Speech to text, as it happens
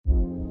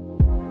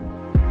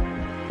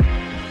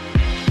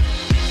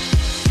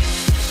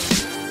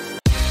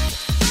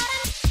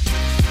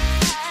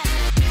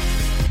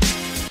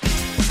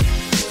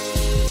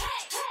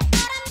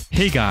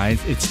Hey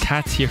guys, it's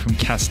Tats here from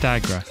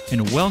Castagra,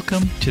 and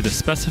welcome to the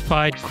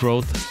Specified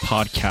Growth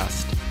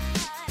Podcast.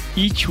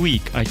 Each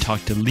week, I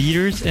talk to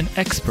leaders and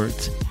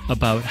experts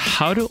about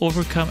how to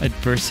overcome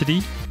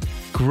adversity,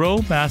 grow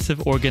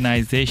massive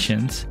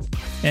organizations,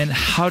 and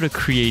how to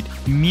create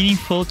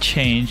meaningful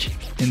change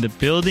in the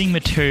building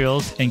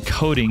materials and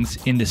coatings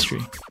industry.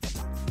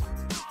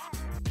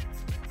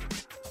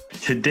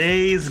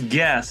 Today's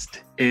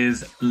guest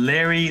is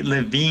Larry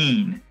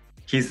Levine.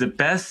 He's the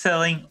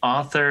best-selling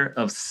author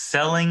of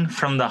Selling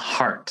from the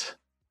Heart.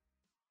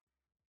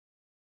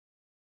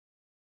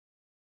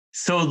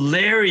 So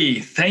Larry,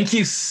 thank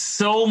you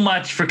so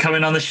much for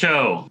coming on the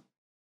show.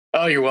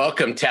 Oh, you're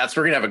welcome, Tats.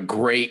 We're going to have a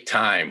great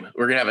time.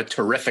 We're going to have a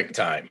terrific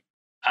time.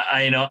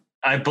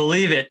 I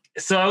believe it.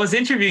 So I was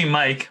interviewing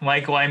Mike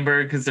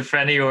Weinberg, who's a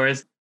friend of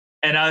yours.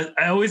 And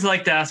I always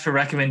like to ask for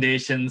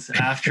recommendations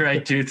after I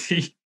do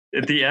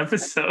the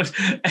episode.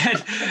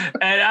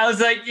 And I was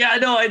like, I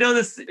know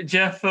this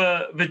Jeff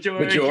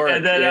Bajorek,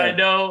 and then I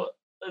know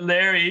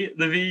Larry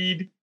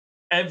Levine.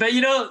 But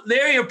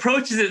Larry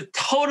approaches it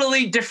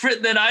totally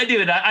different than I do.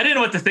 And I didn't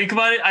know what to think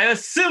about it. I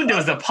assumed it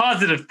was a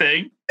positive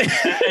thing,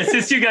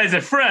 since you guys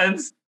are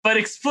friends. But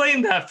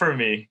explain that for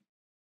me.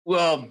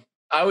 Well,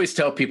 I always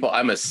tell people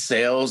I'm a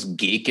sales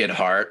geek at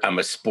heart. I'm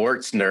a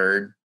sports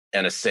nerd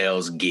and a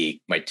sales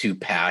geek, my two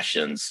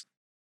passions.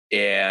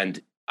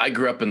 And I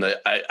grew up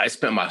I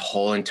spent my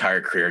whole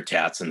entire career,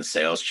 Tats, in the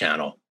sales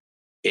channel.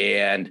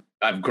 And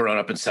I've grown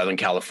up in Southern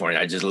California.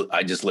 I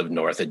just lived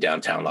north of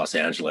downtown Los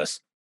Angeles.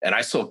 And I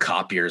sold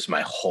copiers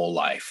my whole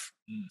life.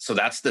 So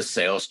that's the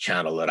sales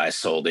channel that I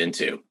sold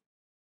into.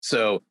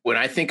 So when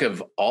I think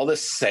of all the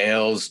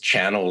sales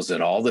channels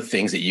and all the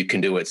things that you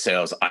can do with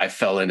sales, I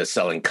fell into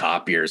selling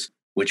copiers,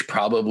 which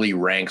probably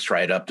ranks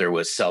right up there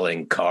with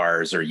selling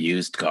cars or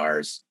used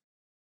cars.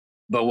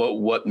 But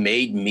what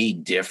made me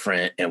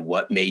different and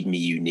what made me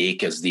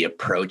unique is the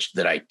approach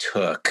that I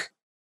took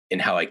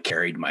and how I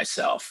carried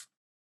myself.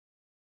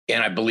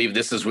 And I believe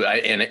this is what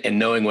and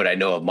knowing what I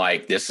know of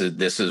Mike, this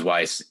is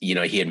why,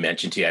 he had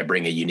mentioned to you, I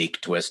bring a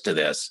unique twist to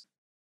this,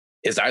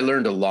 is I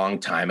learned a long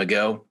time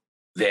ago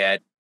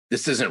that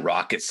this isn't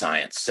rocket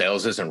science.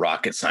 Sales isn't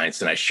rocket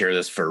science. And I share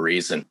this for a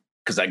reason,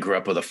 because I grew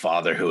up with a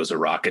father who was a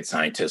rocket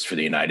scientist for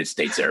the United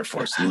States Air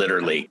Force.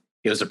 Literally,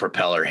 he was a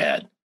propeller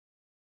head.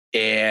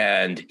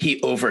 And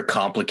he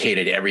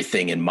overcomplicated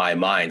everything in my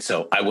mind.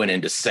 So I went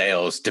into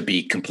sales to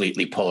be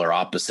completely polar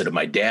opposite of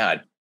my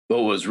dad. But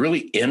what was really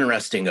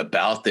interesting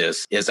about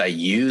this is I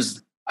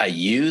used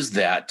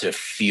that to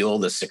fuel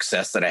the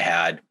success that I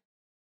had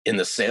in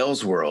the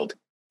sales world.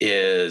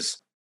 Is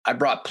I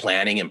brought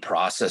planning and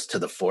process to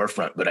the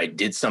forefront, but I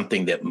did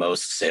something that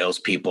most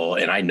salespeople,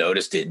 and I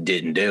noticed it,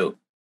 didn't do,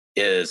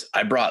 is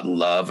I brought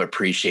love,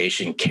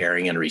 appreciation,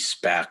 caring, and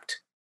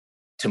respect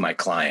to my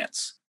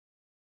clients.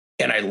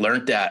 And I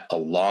learned that a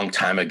long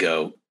time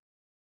ago,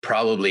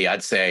 probably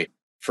I'd say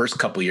first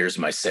couple years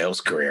of my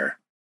sales career.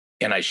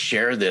 And I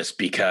share this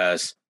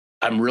because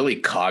I'm really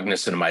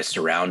cognizant of my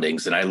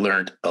surroundings. And I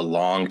learned a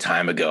long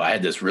time ago, I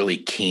had this really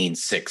keen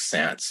sixth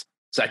sense.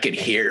 So I could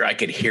hear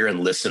and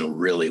listen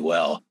really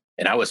well.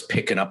 And I was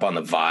picking up on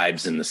the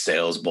vibes in the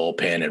sales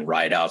bullpen and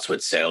ride outs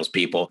with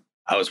salespeople.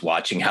 I was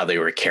watching how they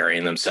were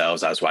carrying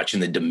themselves. I was watching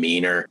the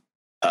demeanor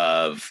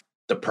of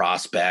the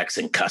prospects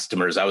and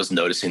customers. I was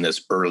noticing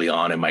this early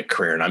on in my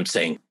career. And I'm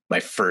saying my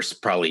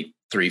first probably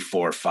 3,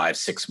 4, 5,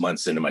 6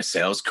 months into my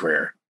sales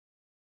career.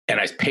 And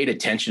I paid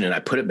attention and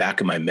I put it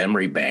back in my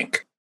memory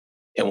bank.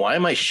 And why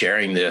am I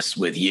sharing this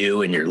with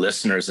you and your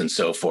listeners and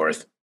so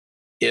forth?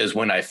 Is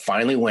when I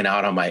finally went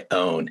out on my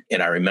own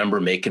and I remember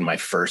making my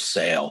first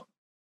sale,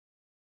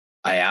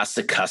 I asked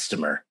the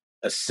customer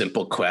a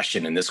simple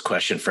question. And this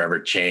question forever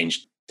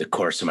changed the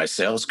course of my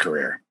sales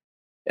career.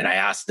 And I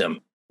asked them,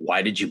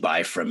 why did you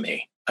buy from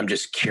me? I'm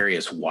just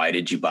curious. Why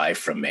did you buy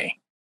from me?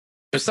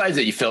 Besides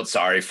that, you felt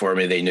sorry for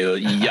me. They knew,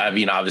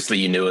 obviously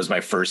you knew it was my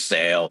first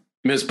sale.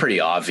 It was pretty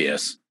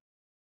obvious.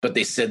 But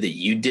they said that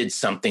you did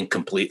something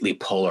completely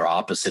polar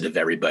opposite of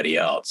everybody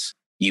else.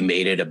 You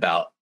made it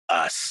about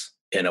us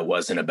and it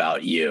wasn't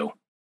about you.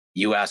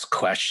 You asked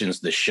questions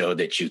to show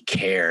that you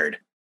cared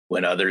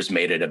when others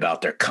made it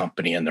about their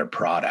company and their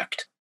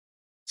product.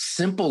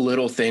 Simple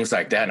little things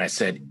like that. And I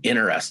said,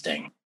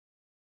 interesting.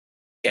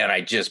 And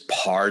I just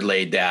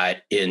parlayed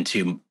that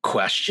into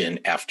question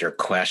after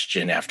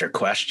question after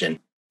question.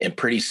 And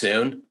pretty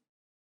soon,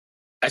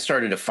 I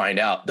started to find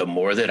out the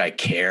more that I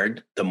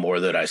cared, the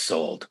more that I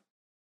sold.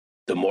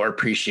 The more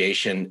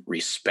appreciation,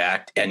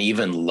 respect, and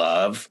even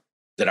love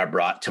that I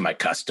brought to my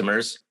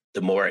customers,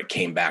 the more it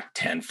came back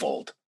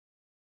tenfold.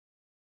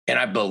 And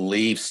I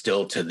believe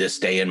still to this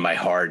day in my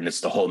heart, and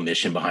it's the whole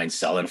mission behind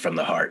Selling from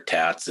the Heart,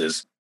 Tats,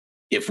 is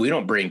if we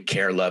don't bring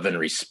care, love, and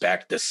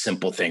respect, the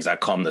simple things, I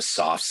call them the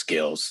soft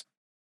skills,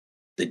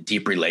 the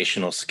deep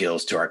relational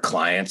skills to our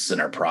clients and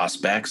our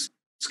prospects,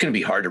 it's going to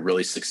be hard to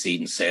really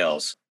succeed in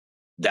sales.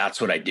 That's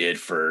what I did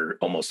for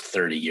almost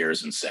 30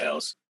 years in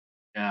sales.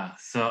 Yeah.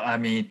 So,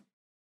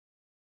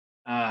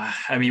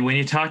 when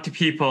you talk to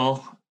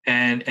people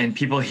and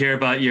people hear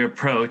about your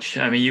approach,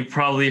 I mean, you've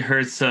probably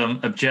heard some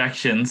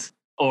objections,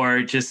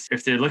 or just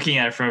if they're looking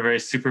at it from a very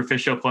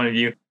superficial point of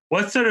view,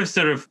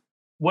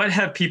 what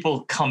have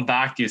people come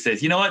back to you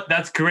says, you know what,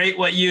 that's great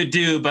what you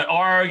do, but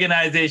our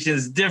organization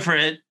is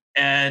different.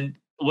 And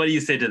what do you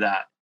say to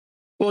that?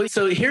 Well,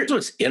 so here's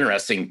what's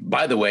interesting.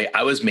 By the way,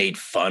 I was made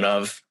fun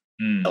of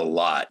a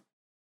lot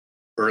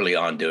early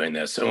on doing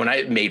this. And when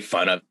I made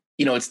fun of,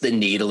 it's the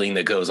needling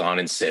that goes on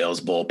in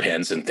sales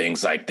bullpens and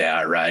things like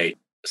that, right?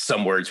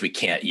 Some words we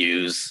can't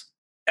use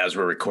as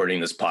we're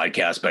recording this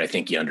podcast, but I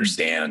think you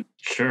understand.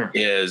 Sure.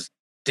 Did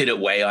it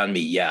weigh on me?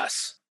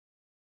 Yes.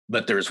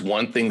 But there's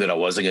one thing that I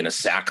wasn't going to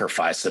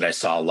sacrifice that I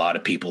saw a lot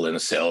of people in the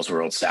sales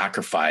world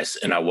sacrifice,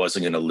 and I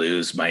wasn't going to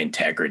lose my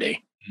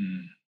integrity.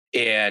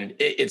 And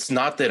it's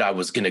not that I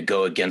was going to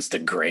go against the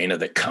grain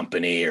of the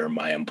company or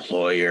my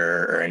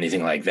employer or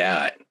anything like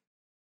that.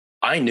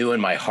 I knew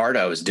in my heart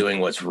I was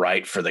doing what's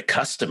right for the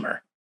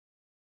customer.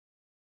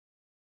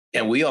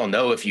 And we all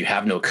know if you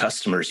have no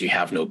customers, you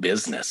have no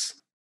business.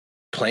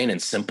 Plain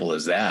and simple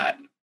as that.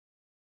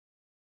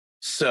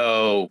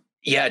 So,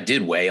 yeah, it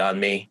did weigh on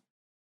me.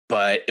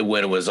 But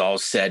when it was all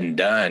said and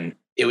done,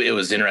 it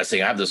was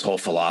interesting. I have this whole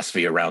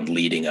philosophy around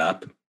leading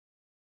up.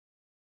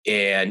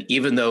 And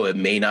even though it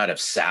may not have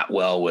sat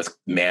well with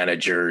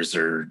managers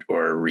or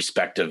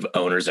respective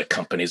owners at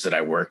companies that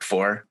I worked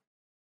for,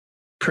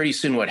 pretty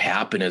soon what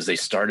happened is they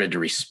started to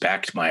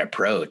respect my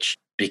approach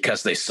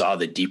because they saw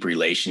the deep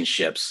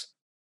relationships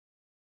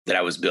that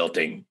I was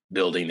building.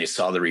 They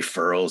saw the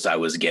referrals I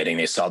was getting.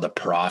 They saw the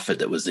profit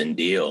that was in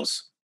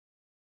deals.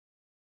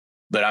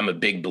 But I'm a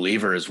big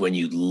believer is when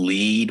you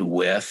lead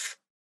with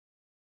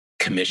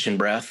commission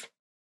breath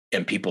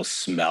and people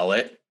smell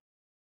it,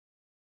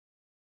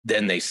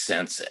 then they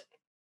sense it.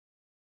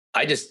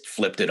 I just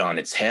flipped it on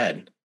its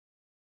head.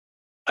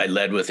 I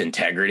led with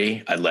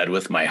integrity. I led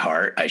with my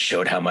heart. I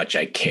showed how much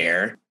I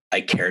care.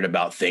 I cared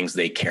about things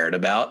they cared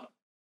about.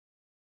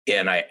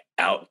 And I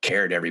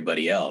out-cared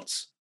everybody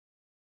else.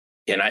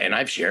 And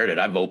I've shared it.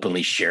 I've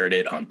openly shared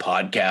it on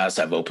podcasts.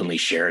 I've openly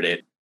shared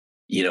it,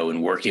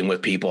 in working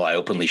with people. I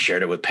openly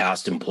shared it with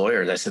past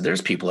employers. I said,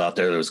 there's people out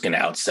there that was going to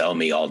outsell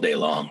me all day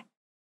long. I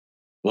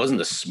wasn't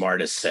the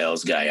smartest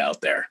sales guy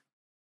out there.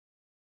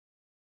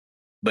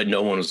 But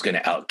no one was going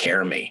to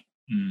outcare me.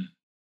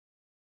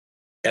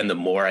 And the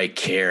more I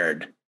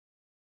cared,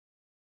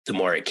 the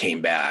more it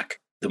came back.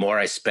 The more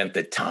I spent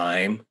the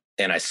time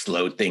and I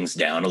slowed things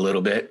down a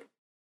little bit,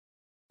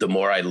 the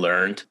more I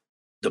learned,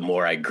 the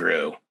more I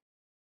grew.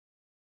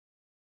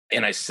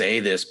 And I say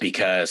this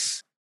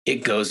because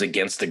it goes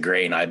against the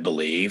grain, I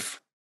believe,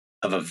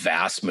 of a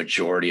vast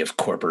majority of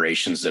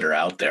corporations that are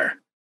out there.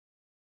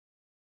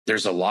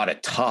 There's a lot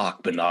of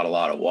talk, but not a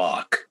lot of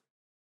walk.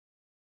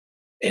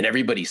 And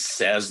everybody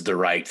says the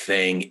right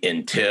thing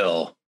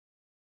until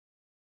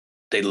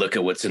they look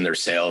at what's in their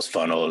sales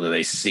funnel, and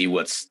they see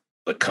what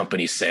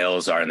company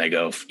sales are, and they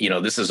go,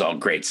 this is all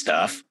great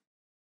stuff.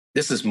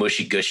 This is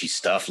mushy gushy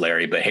stuff,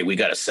 Larry, but hey, we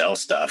got to sell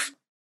stuff.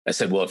 I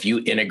said, well, if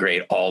you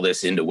integrate all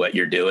this into what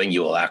you're doing,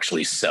 you will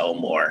actually sell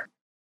more.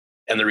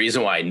 And the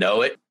reason why I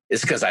know it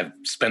is because I've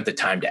spent the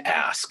time to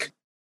ask.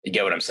 You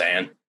get what I'm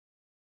saying?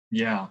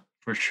 Yeah,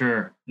 for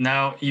sure.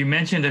 Now, you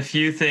mentioned a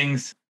few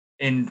things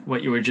in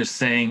what you were just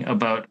saying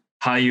about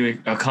how you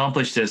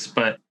accomplish this,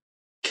 but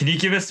can you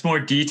give us more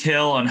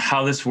detail on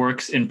how this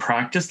works in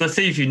practice? Let's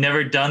say if you've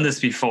never done this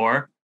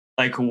before,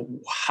 like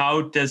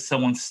how does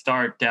someone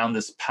start down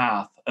this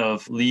path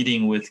of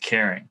leading with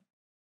caring?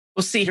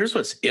 Well, see, here's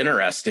what's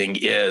interesting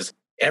is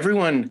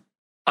everyone,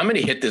 I'm going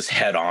to hit this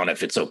head on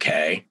if it's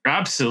okay.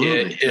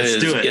 Absolutely. Let's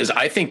do it.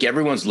 I think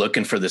everyone's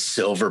looking for the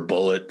silver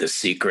bullet, the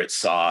secret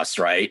sauce,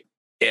 right?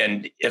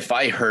 And if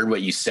I heard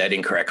what you said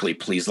incorrectly,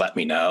 please let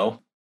me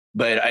know.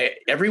 But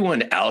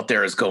everyone out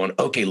there is going,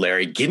 okay,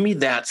 Larry, give me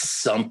that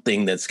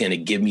something that's going to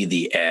give me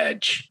the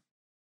edge.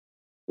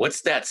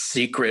 What's that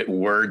secret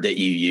word that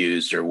you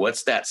used, or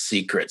what's that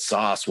secret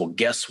sauce? Well,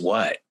 guess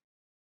what?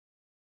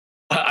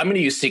 I'm going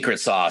to use secret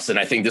sauce, and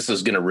I think this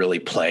is going to really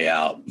play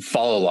out.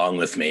 Follow along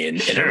with me,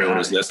 and everyone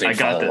who's listening,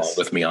 follow along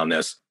with me on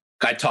this.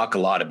 I talk a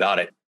lot about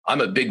it.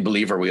 I'm a big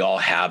believer we all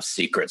have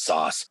secret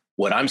sauce.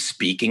 What I'm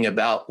speaking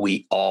about,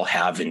 we all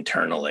have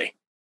internally.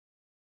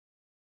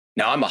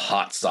 Now, I'm a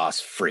hot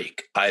sauce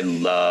freak. I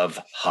love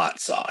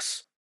hot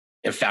sauce.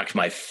 In fact,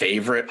 my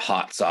favorite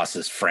hot sauce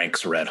is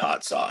Frank's Red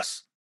Hot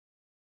sauce.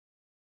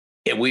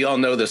 And we all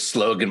know the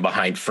slogan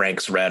behind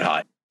Frank's Red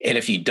Hot. And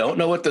if you don't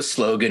know what the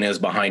slogan is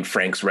behind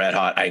Frank's Red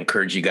Hot, I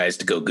encourage you guys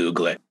to go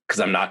Google it, because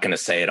I'm not going to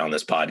say it on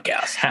this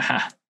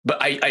podcast.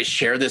 But I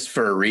share this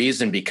for a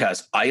reason,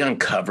 because I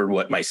uncovered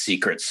what my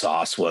secret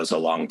sauce was a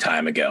long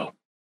time ago.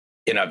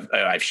 And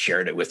I've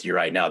shared it with you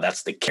right now.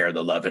 That's the care,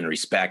 the love, and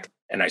respect.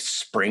 And I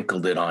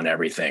sprinkled it on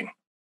everything.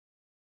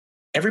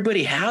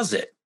 Everybody has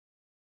it.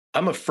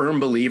 I'm a firm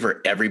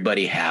believer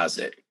everybody has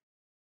it.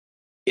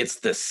 It's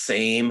the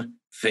same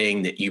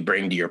thing that you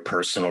bring to your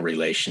personal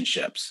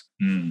relationships.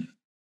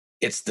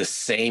 It's the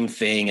same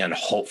thing, and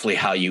hopefully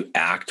how you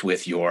act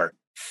with your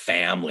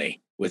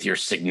family, with your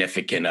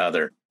significant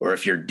other, or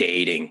if you're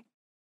dating.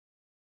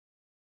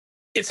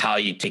 It's how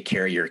you take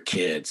care of your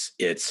kids.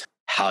 It's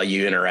how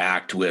you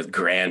interact with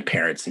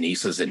grandparents,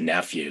 nieces, and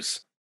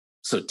nephews.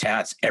 So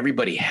Tats,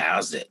 everybody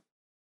has it.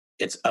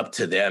 It's up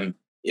to them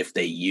if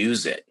they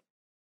use it.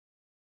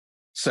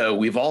 So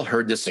we've all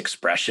heard this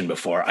expression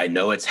before. I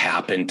know it's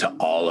happened to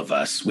all of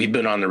us. We've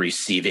been on the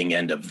receiving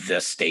end of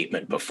this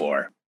statement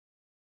before.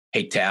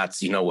 Hey,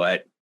 Tats, you know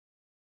what?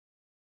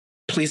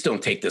 Please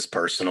don't take this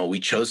personal. We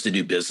chose to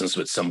do business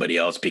with somebody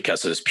else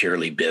because it was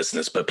purely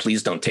business, but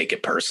please don't take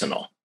it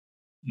personal.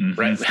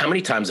 Right? How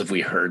many times have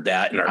we heard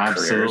that in our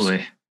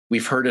careers?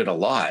 We've heard it a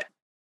lot.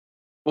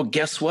 Well,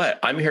 guess what?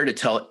 I'm here to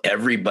tell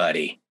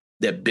everybody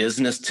that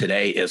business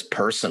today is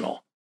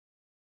personal.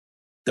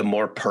 The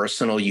more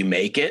personal you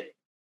make it,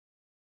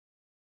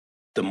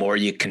 the more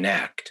you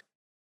connect.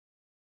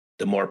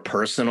 The more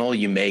personal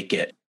you make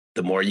it,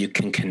 the more you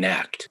can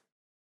connect.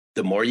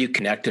 The more you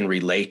connect and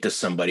relate to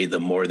somebody, the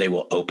more they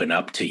will open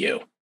up to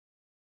you.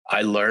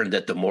 I learned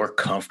that the more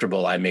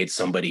comfortable I made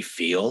somebody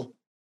feel,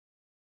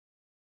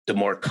 the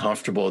more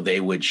comfortable they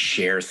would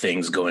share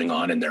things going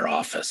on in their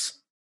office.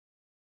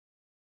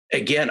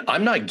 Again,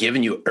 I'm not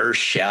giving you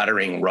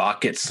earth-shattering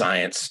rocket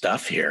science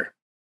stuff here.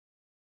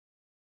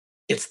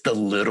 It's the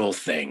little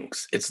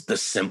things. It's the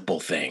simple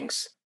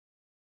things.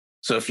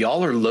 So if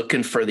y'all are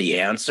looking for the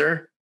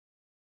answer,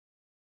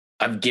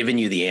 I've given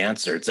you the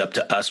answer. It's up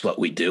to us what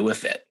we do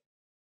with it.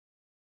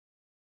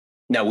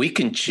 Now we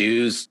can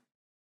choose,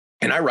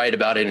 and I write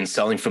about it in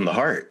Selling from the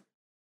Heart.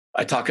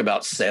 I talk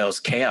about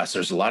sales chaos.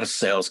 There's a lot of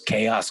sales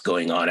chaos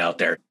going on out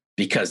there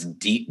because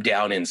deep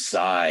down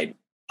inside,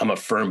 I'm a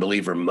firm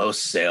believer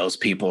most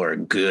salespeople are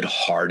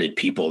good-hearted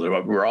people.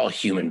 We're all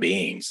human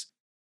beings,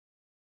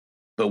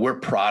 but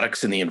we're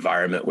products in the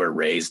environment we're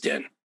raised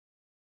in,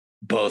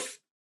 both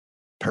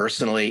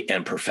personally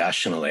and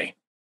professionally.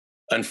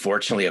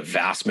 Unfortunately, a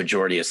vast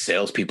majority of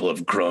salespeople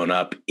have grown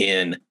up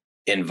in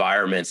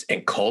environments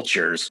and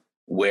cultures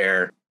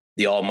where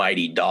the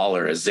almighty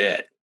dollar is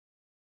it.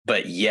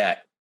 But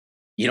yet,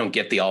 you don't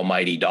get the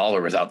almighty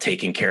dollar without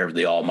taking care of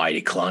the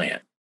almighty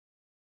client.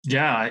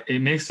 Yeah,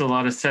 it makes a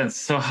lot of sense.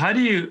 So how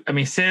do you,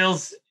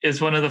 sales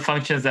is one of the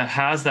functions that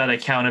has that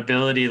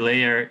accountability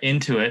layer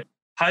into it.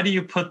 How do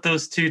you put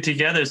those two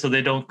together so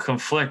they don't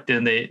conflict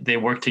and they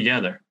work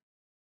together?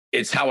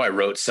 It's how I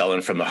wrote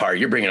Selling from the Heart.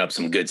 You're bringing up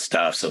some good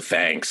stuff, so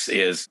thanks.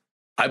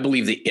 I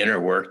believe the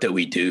inner work that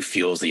we do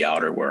fuels the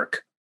outer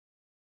work.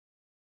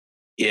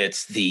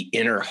 It's the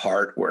inner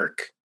heart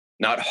work,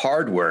 not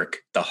hard work,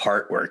 the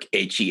heart work,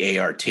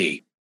 HEART.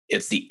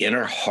 It's the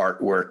inner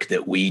heart work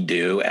that we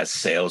do as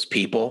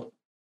salespeople.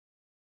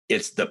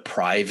 It's the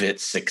private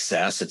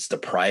success. It's the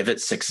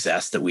private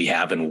success that we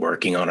have in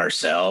working on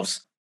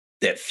ourselves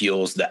that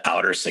fuels the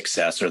outer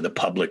success or the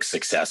public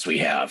success we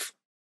have.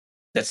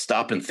 Let's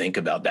stop and think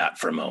about that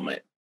for a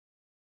moment.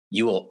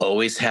 You will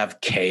always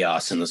have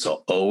chaos, and this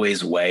will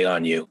always weigh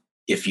on you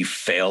if you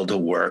fail to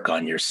work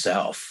on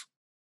yourself.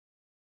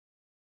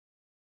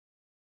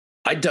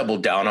 I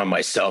doubled down on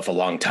myself a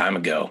long time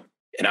ago,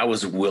 and I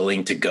was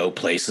willing to go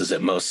places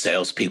that most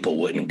salespeople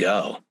wouldn't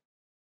go.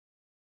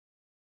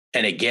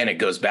 And again, it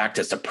goes back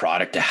to it's a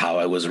product of how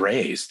I was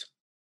raised.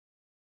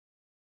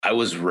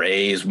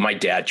 My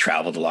dad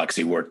traveled a lot because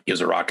he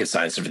was a rocket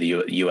scientist for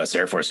the U.S.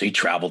 Air Force, so he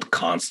traveled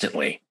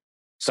constantly.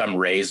 So I'm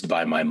raised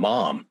by my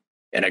mom,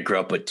 and I grew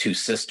up with two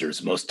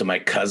sisters. Most of my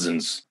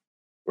cousins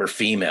were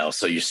female,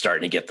 so you're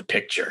starting to get the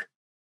picture.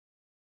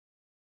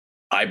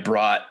 I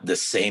brought the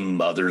same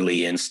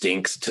motherly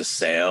instincts to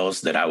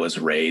sales that I was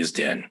raised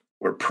in.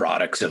 We're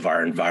products of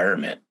our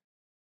environment.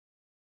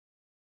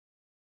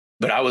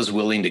 But I was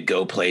willing to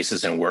go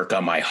places and work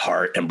on my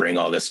heart and bring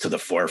all this to the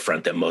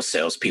forefront that most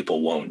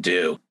salespeople won't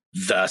do.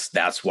 Thus,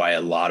 that's why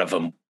a lot of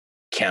them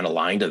can't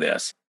align to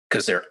this,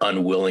 because they're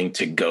unwilling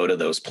to go to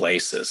those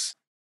places.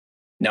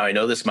 Now, I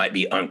know this might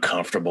be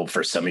uncomfortable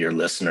for some of your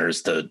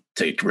listeners to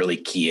really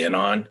key in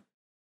on,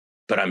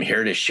 but I'm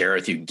here to share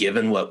with you,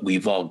 given what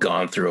we've all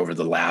gone through over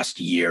the last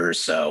year or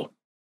so,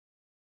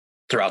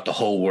 throughout the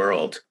whole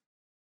world,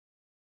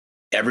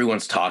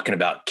 everyone's talking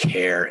about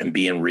care and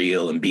being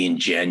real and being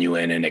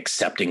genuine and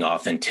accepting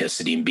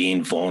authenticity and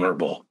being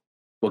vulnerable.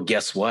 Well,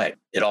 guess what?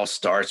 It all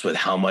starts with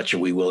how much are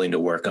we willing to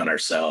work on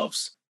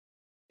ourselves?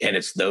 And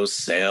it's those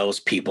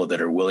salespeople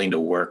that are willing to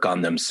work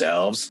on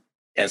themselves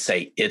and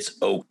say,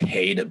 it's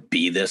okay to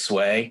be this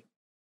way.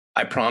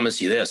 I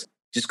promise you this,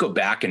 just go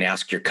back and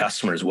ask your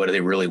customers, what do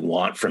they really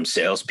want from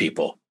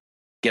salespeople?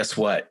 Guess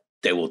what?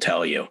 They will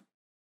tell you.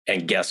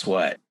 And guess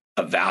what?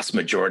 A vast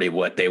majority of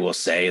what they will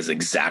say is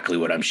exactly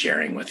what I'm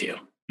sharing with you.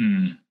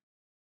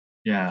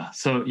 Yeah.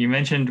 So you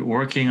mentioned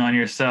working on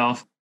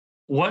yourself.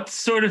 What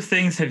sort of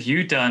things have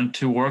you done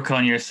to work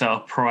on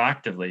yourself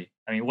proactively?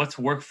 What's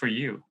worked for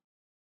you?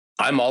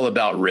 I'm all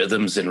about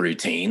rhythms and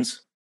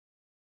routines.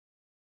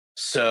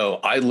 So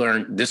I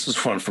learned, this was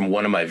from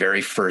one of my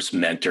very first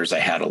mentors I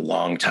had a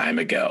long time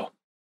ago,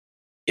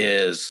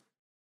 is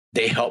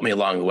they helped me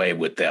along the way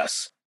with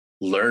this.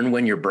 Learn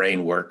when your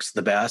brain works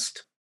the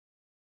best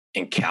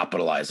and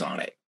capitalize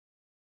on it.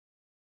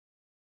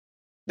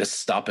 Let's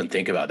stop and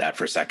think about that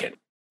for a second.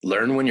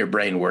 Learn when your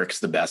brain works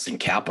the best and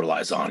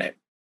capitalize on it.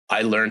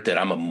 I learned that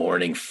I'm a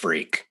morning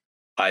freak.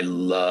 I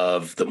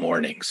love the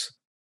mornings.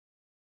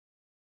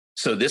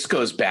 So this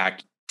goes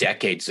back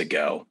decades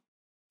ago.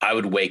 I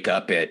would wake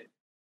up at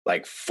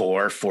like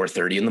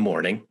 4:30 in the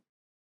morning.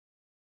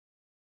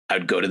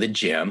 I'd go to the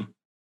gym.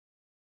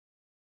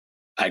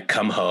 I'd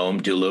come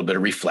home, do a little bit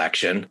of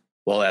reflection.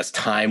 Well, as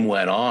time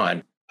went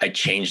on, I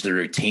changed the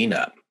routine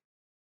up.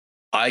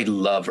 I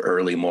love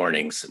early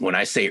mornings. When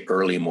I say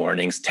early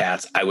mornings,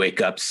 Tats, I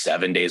wake up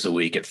 7 days a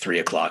week at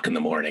 3:00 in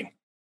the morning.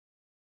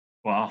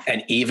 Wow.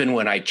 And even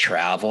when I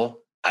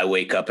travel, I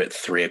wake up at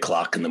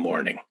 3:00 in the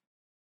morning.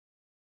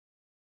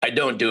 I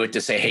don't do it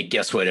to say, hey,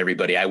 guess what,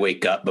 everybody? I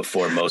wake up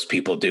before most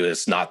people do.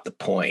 It's not the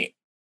point.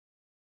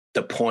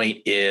 The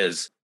point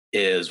is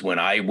when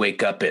I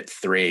wake up at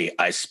 3,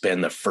 I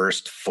spend the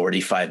first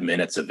 45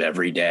 minutes of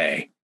every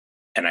day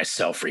and I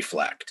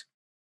self-reflect.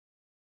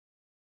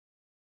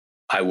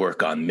 I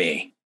work on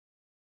me.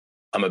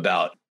 I'm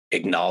about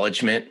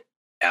acknowledgement,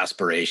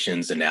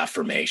 aspirations, and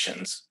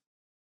affirmations.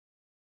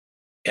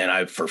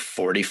 And for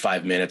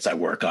 45 minutes, I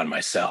work on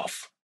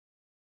myself.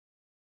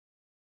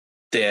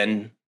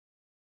 Then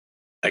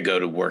I go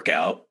to work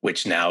out,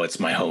 which now it's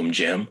my home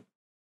gym.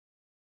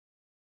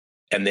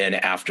 And then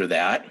after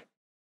that,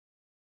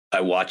 I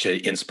watch an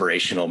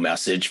inspirational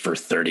message for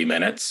 30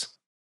 minutes.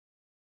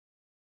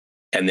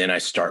 And then I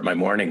start my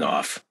morning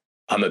off.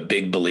 I'm a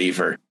big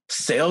believer.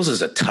 Sales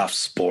is a tough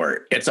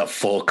sport. It's a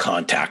full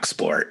contact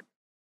sport.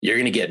 You're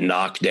going to get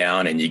knocked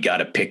down and you got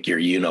to pick your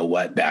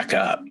you-know-what back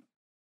up.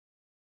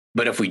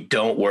 But if we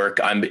don't work,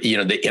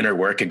 the inner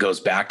work, it goes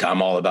back to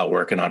I'm all about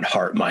working on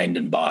heart, mind,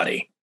 and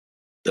body.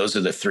 Those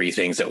are the 3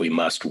 things that we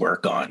must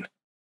work on.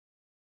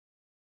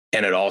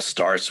 And it all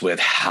starts with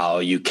how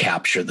you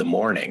capture the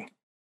morning.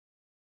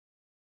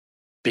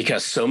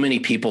 Because so many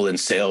people in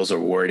sales are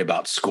worried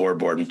about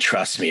scoreboard. And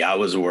trust me, I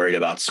was worried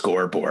about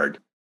scoreboard.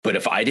 But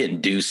if I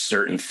didn't do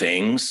certain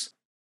things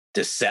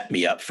to set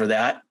me up for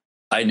that,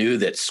 I knew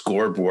that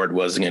scoreboard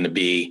wasn't going to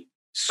be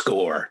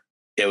score.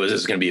 It was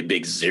just going to be a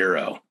big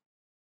 0.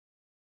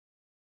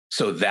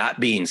 So that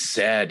being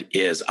said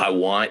is I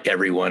want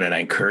everyone, and I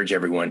encourage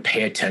everyone,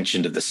 pay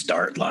attention to the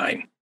start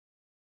line.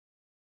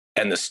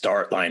 And the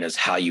start line is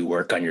how you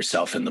work on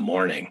yourself in the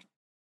morning.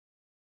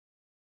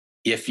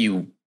 If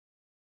you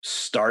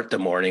start the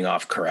morning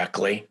off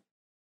correctly,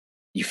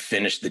 you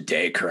finish the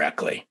day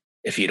correctly.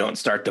 If you don't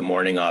start the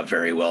morning off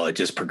very well, it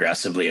just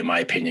progressively, in my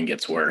opinion,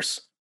 gets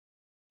worse.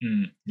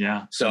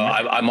 Yeah. So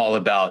I'm all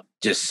about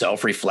just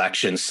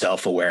self-reflection,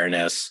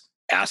 self-awareness,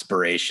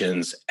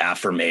 aspirations,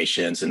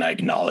 affirmations, and I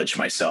acknowledge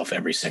myself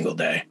every single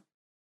day.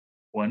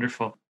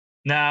 Wonderful.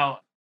 Now,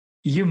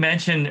 you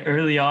mentioned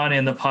early on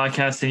in the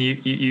podcast, and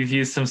you've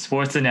used some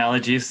sports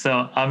analogies.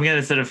 So I'm going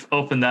to sort of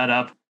open that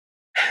up.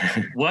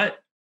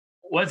 What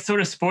sort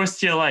of sports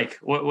do you like?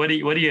 What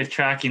are you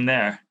tracking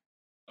there?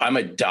 I'm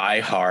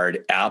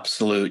a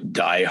absolute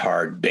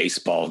diehard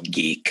baseball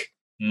geek.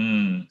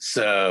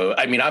 So,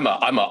 I mean, I'm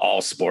a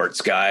all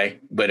sports guy,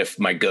 but if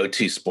my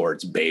go-to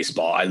sport's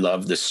baseball, I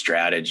love the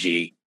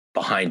strategy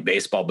behind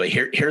baseball. But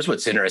here's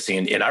what's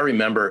interesting. And I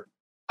remember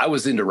I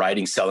was into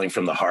writing Selling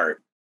from the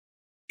Heart.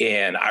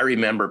 And I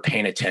remember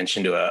paying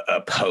attention to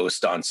a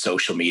post on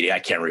social media. I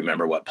can't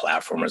remember what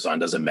platform it was on.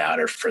 Doesn't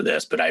matter for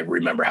this, but I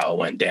remember how it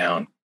went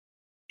down.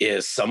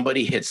 Is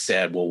somebody had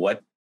said, well,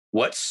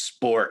 what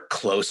sport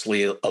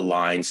closely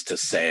aligns to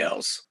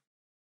sales?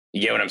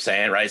 You get what I'm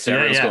saying, right? So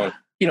everyone's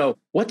going,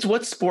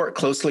 what sport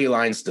closely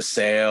aligns to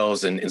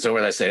sales? And so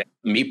when I said,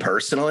 me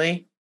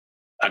personally,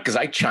 because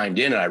I chimed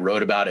in and I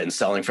wrote about it in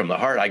Selling from the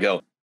Heart, I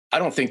go, I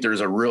don't think there's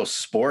a real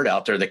sport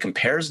out there that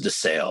compares to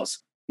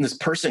sales. And this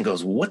person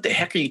goes, what the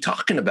heck are you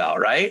talking about,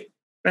 right?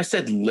 And I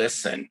said,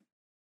 listen,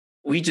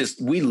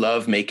 we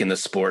love making the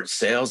sports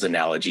sales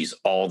analogies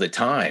all the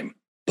time.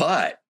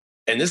 But,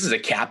 and this is a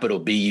capital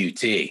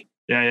B-U-T.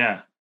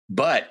 Yeah.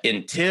 But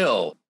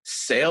until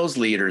sales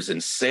leaders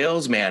and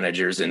sales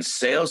managers and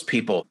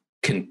salespeople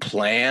can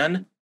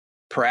plan,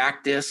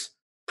 practice,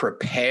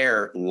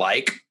 prepare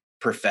like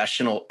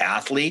professional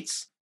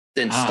athletes,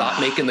 then stop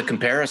making the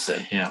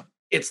comparison. Yeah.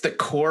 It's the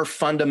core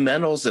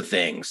fundamentals of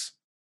things.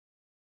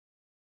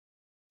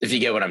 If you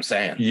get what I'm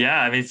saying.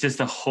 Yeah. I mean, it's just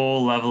a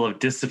whole level of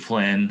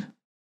discipline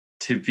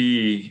to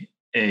be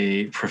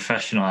a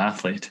professional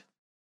athlete.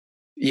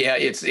 Yeah.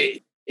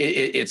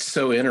 It's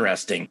so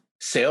interesting.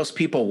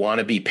 Salespeople want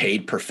to be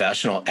paid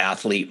professional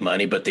athlete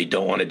money, but they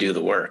don't want to do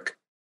the work.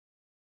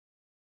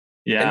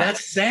 Yeah. And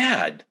that's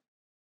sad.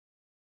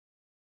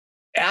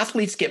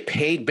 Athletes get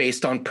paid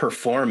based on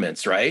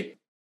performance, right?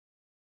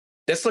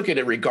 Let's look at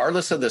it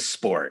regardless of the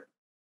sport.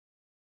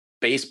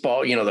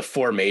 Baseball, the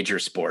 4 major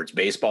sports,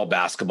 baseball,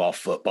 basketball,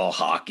 football,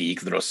 hockey. You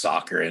can throw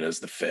soccer in as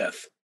the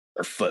 5th,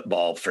 or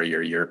football for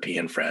your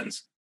European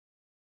friends.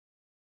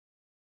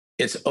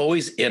 It's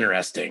always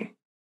interesting.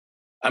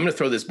 I'm going to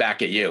throw this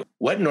back at you.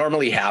 What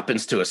normally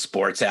happens to a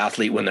sports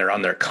athlete when they're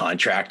on their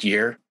contract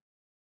year?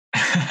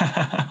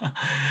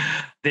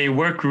 They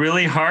work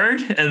really hard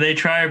and they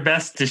try their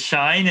best to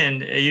shine,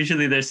 and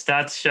usually their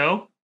stats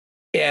show.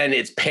 And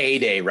it's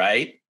payday,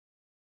 right?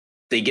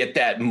 They get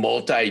that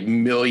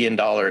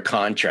multi-million-dollar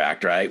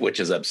contract, right? Which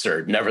is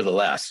absurd,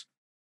 nevertheless.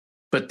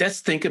 But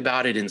let's think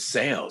about it in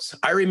sales.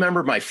 I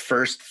remember my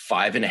first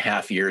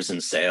 5.5 years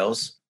in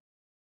sales,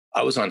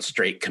 I was on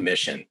straight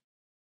commission.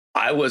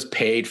 I was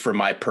paid for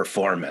my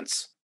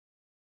performance.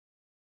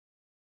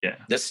 Yeah.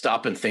 Let's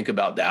stop and think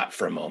about that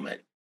for a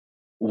moment.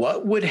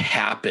 What would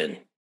happen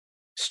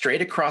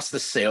straight across the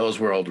sales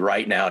world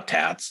right now,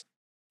 Tats,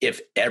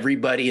 if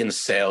everybody in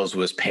sales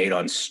was paid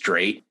on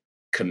straight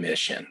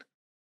commission?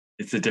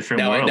 It's a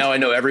different world. Now I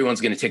know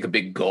everyone's going to take a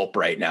big gulp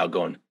right now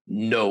going,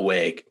 no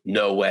way,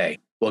 no way.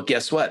 Well,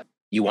 guess what?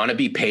 You want to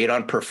be paid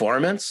on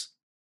performance?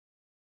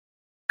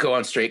 Go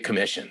on straight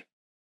commission.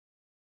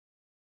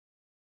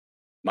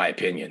 My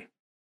opinion.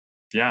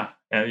 Yeah.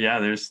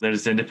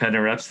 There's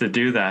independent reps that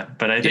do that.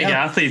 But I think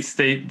athletes,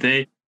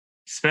 they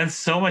spend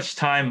so much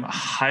time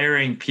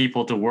hiring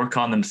people to work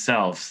on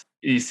themselves.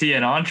 You see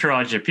an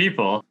entourage of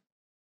people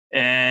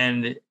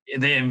and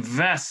they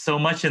invest so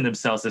much in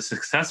themselves, the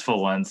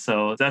successful ones.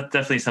 So that's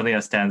definitely something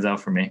that stands out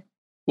for me.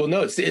 Well,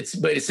 no, but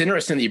it's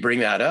interesting that you bring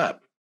that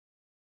up.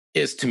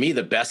 Is to me,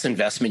 the best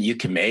investment you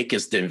can make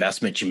is the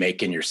investment you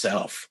make in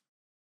yourself.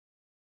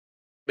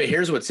 But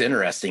here's what's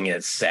interesting.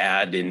 It's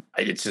sad. And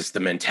it's just the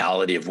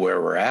mentality of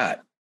where we're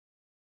at.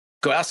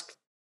 Go ask,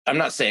 I'm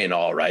not saying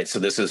all, right? So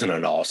this isn't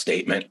an all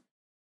statement.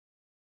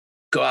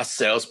 Go ask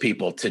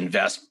salespeople to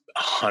invest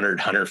 $100,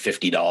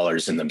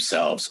 $150 in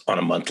themselves on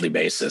a monthly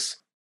basis.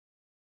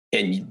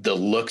 And the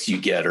looks you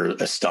get are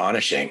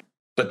astonishing.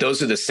 But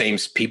those are the same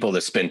people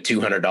that spend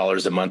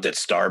 $200 a month at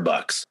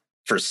Starbucks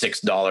for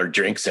 $6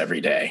 drinks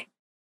every day,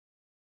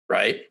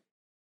 right?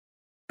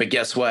 But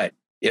guess what?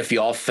 If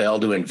you all fail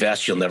to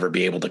invest, you'll never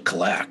be able to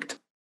collect.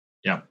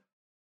 Yeah.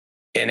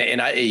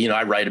 And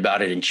I write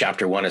about it in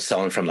chapter 1 of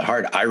Selling from the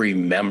Heart. I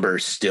remember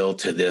still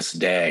to this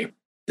day,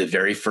 the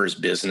very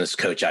first business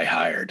coach I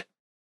hired.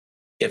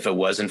 If it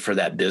wasn't for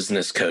that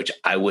business coach,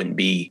 I wouldn't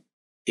be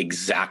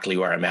exactly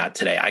where I'm at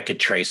today. I could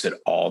trace it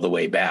all the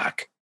way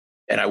back.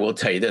 And I will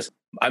tell you this,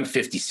 I'm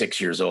 56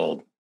 years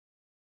old.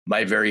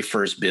 My very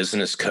first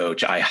business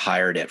coach I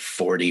hired at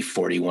 40,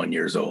 41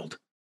 years old.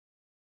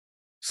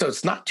 So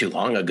it's not too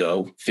long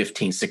ago,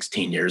 15,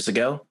 16 years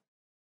ago.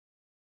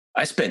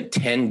 I spent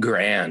 10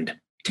 grand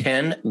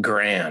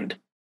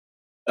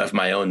of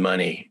my own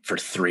money for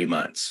 3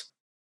 months.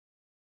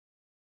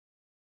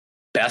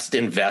 Best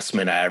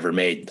investment I ever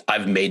made.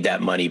 I've made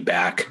that money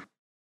back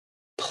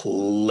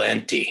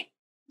plenty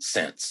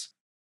since.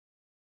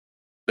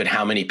 But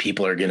how many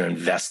people are going to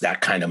invest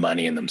that kind of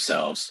money in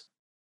themselves?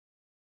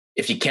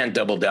 If you can't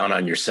double down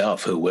on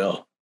yourself, who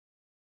will?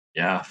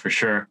 Yeah, for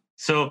sure.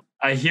 So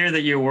I hear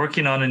that you're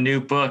working on a new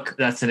book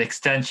that's an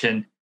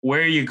extension.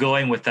 Where are you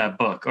going with that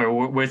book, or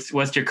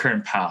what's your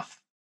current path?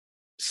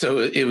 So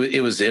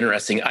it was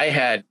interesting.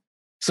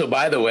 So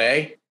by the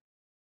way,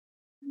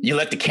 you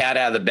let the cat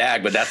out of the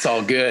bag, but that's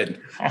all good.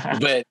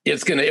 But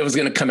it was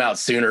gonna come out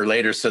sooner or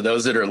later. So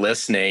those that are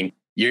listening,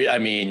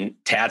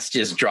 Tats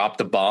just dropped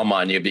the bomb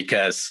on you,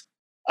 because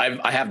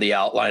I have the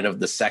outline of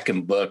the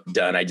second book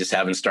done. I just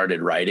haven't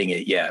started writing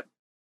it yet.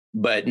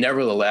 But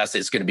nevertheless,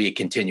 it's going to be a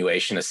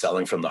continuation of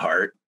Selling from the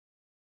Heart.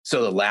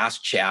 So the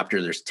last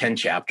chapter, there's 10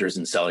 chapters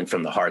in Selling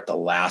from the Heart. The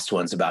last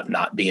one's about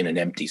not being an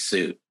empty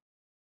suit.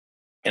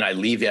 And I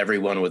leave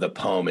everyone with a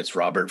poem. It's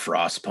Robert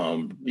Frost's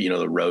poem,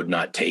 The Road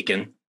Not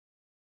Taken.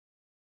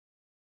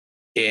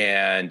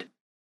 And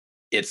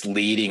it's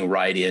leading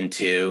right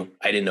into,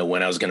 I didn't know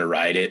when I was going to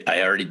write it.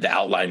 The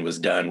outline was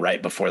done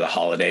right before the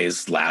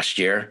holidays last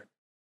year.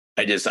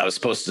 I was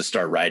supposed to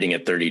start writing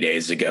it 30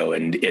 days ago,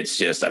 and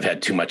I've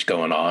had too much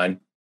going on,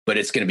 but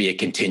it's going to be a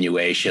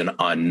continuation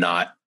on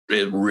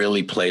it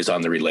really plays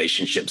on the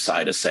relationship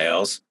side of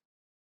sales,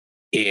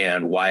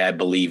 and why I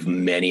believe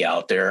many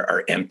out there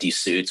are empty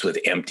suits with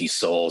empty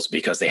souls,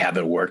 because they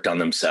haven't worked on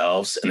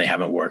themselves and they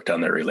haven't worked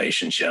on their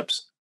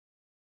relationships.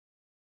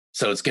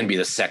 So it's going to be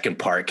the second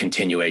part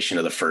continuation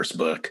of the first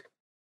book.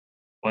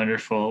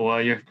 Wonderful.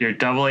 Well, you're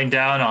doubling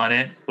down on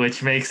it,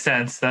 which makes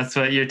sense. That's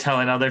what you're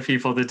telling other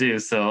people to do.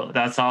 So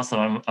that's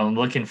awesome. I'm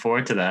looking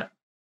forward to that.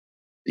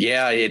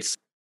 Yeah,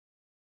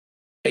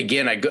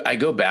 again, I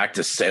go back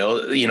to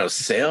sales.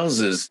 Sales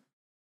is,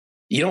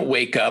 you don't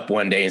wake up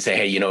one day and say,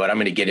 hey, you know what, I'm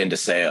going to get into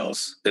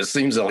sales. It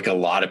seems like a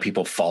lot of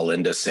people fall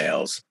into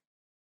sales.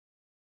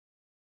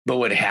 But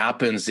what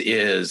happens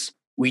is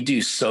we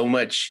do so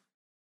much,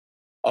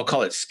 I'll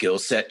call it skill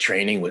set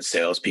training with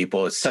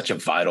salespeople. It's such a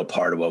vital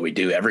part of what we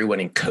do.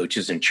 Everyone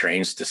coaches and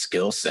trains to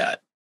skill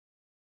set.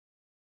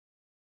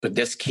 But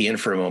let's key in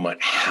for a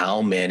moment.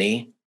 How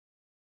many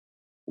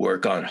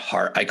work on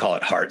heart? I call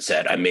it heart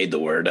set. I made the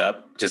word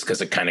up just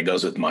because it kind of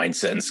goes with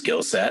mindset and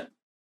skill set.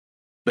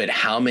 But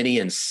how many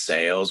in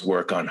sales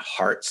work on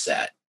heart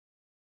set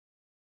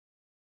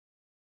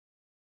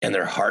and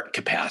their heart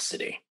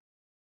capacity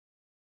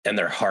and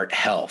their heart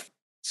health?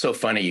 So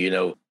funny,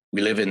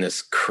 we live in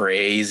this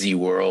crazy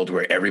world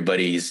where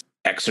everybody's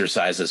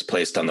exercise is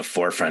placed on the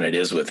forefront. It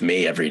is with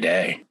me every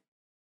day.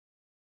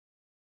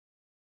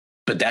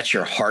 But that's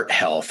your heart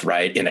health,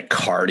 right? In a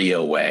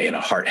cardio way, in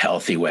a heart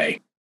healthy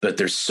way. but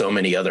there's so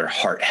many other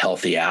heart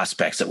healthy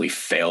aspects that we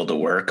fail to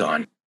work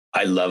on.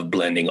 I love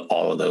blending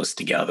all of those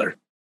together.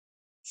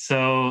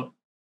 So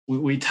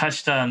we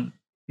touched on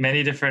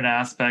many different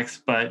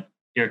aspects, but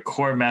your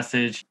core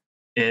message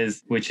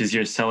is, which is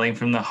you're selling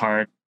from the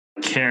heart,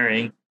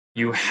 caring.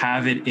 You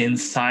have it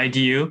inside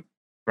you,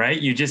 right?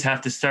 You just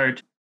have to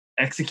start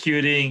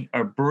executing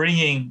or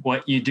bringing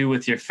what you do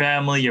with your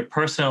family, your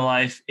personal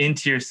life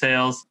into your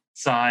sales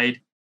side.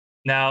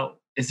 Now,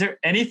 is there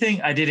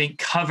anything I didn't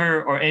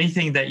cover or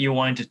anything that you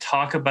wanted to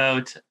talk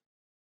about?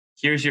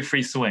 Here's your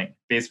free swing,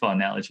 baseball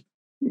analogy.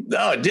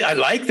 Oh, I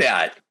like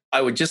that.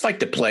 I would just like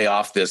to play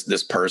off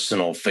this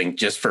personal thing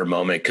just for a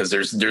moment, because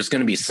there's going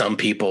to be some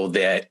people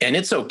that, and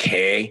it's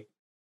okay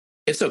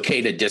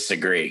to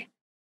disagree,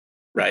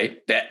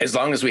 right? That as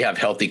long as we have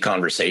healthy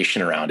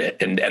conversation around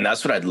it. And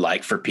that's what I'd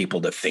like for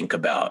people to think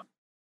about,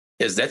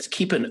 is let's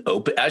keep an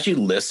open, as you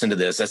listen to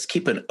this, let's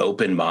keep an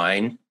open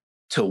mind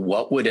to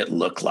what would it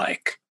look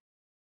like.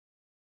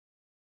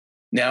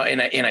 Now,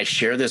 and I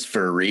share this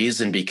for a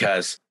reason,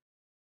 because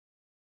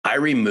I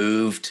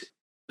removed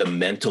the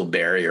mental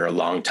barrier a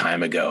long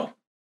time ago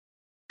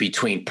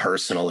between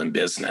personal and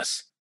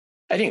business.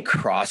 I didn't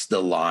cross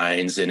the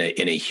lines in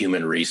a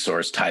human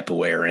resource type of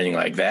way or anything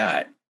like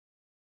that.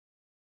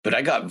 But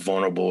I got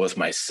vulnerable with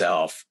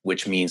myself,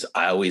 which means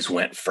I always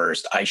went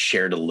first. I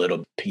shared a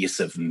little piece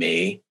of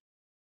me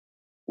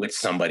with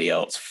somebody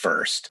else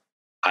first.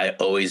 I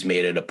always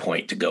made it a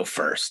point to go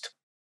first.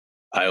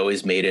 I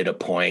always made it a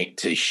point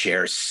to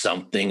share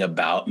something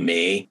about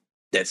me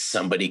that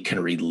somebody can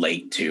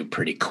relate to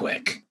pretty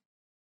quick.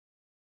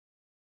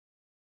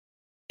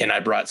 And I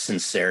brought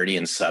sincerity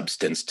and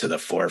substance to the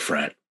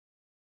forefront.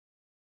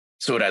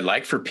 So what I'd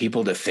like for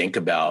people to think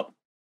about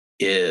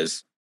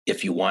is,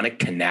 if you want to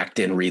connect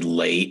and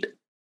relate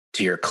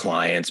to your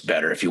clients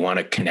better, if you want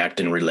to connect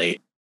and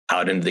relate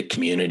out into the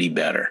community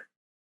better,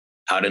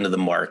 out into the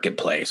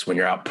marketplace, when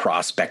you're out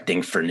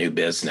prospecting for new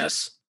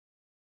business,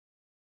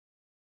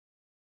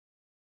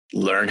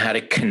 learn how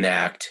to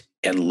connect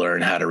and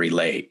learn how to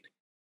relate.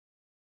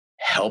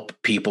 Help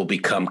people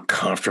become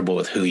comfortable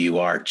with who you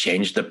are.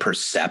 Change the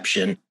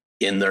perception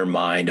in their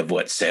mind of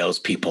what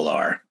salespeople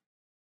are.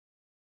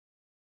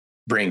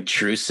 Bring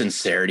true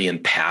sincerity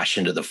and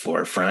passion to the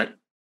forefront.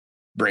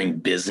 Bring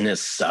business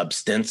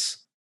substance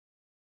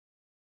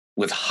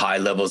with high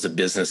levels of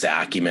business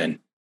acumen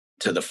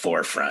to the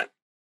forefront.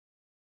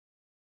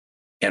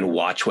 And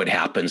watch what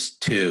happens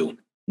to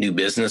new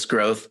business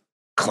growth,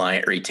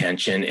 client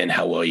retention, and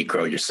how well you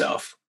grow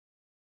yourself.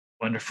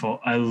 Wonderful.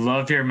 I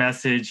love your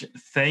message.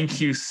 Thank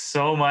you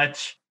so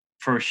much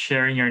for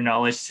sharing your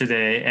knowledge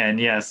today. And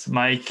yes,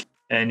 Mike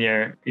and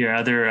your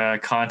other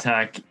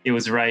contact, it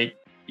was right.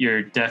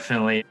 You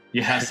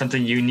have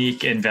something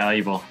unique and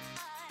valuable.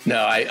 No,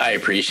 I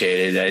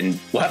appreciate it. And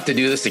we'll have to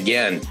do this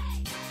again.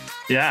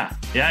 Yeah.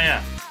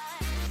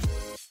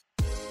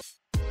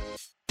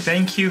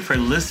 Thank you for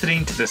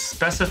listening to the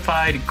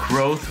Specified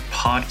Growth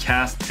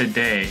Podcast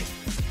today.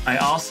 I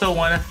also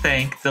want to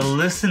thank the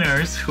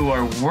listeners who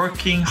are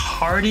working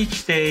hard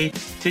each day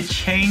to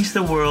change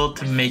the world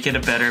to make it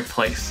a better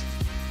place.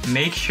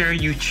 Make sure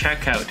you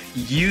check out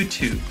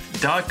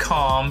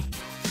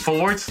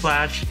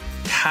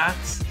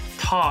youtube.com/Tats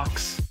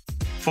Talks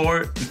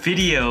for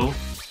video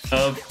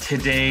of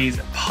today's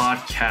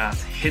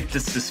podcast. Hit the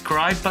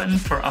subscribe button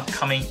for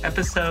upcoming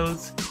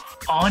episodes,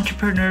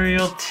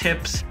 entrepreneurial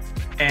tips,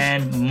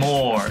 and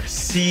more.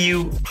 See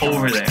you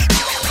over there.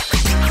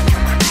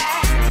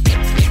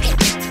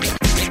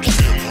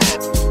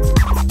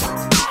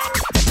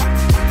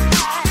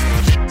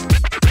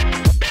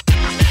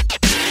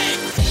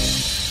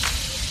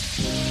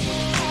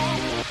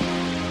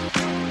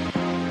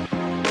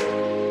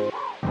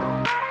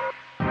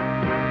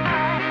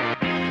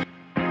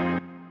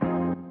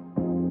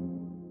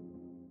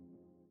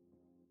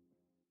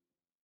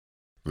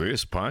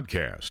 This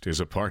podcast is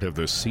a part of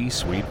the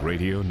C-Suite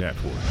Radio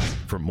Network.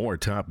 For more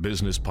top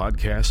business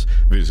podcasts,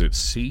 visit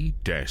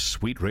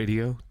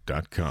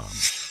c-suiteradio.com.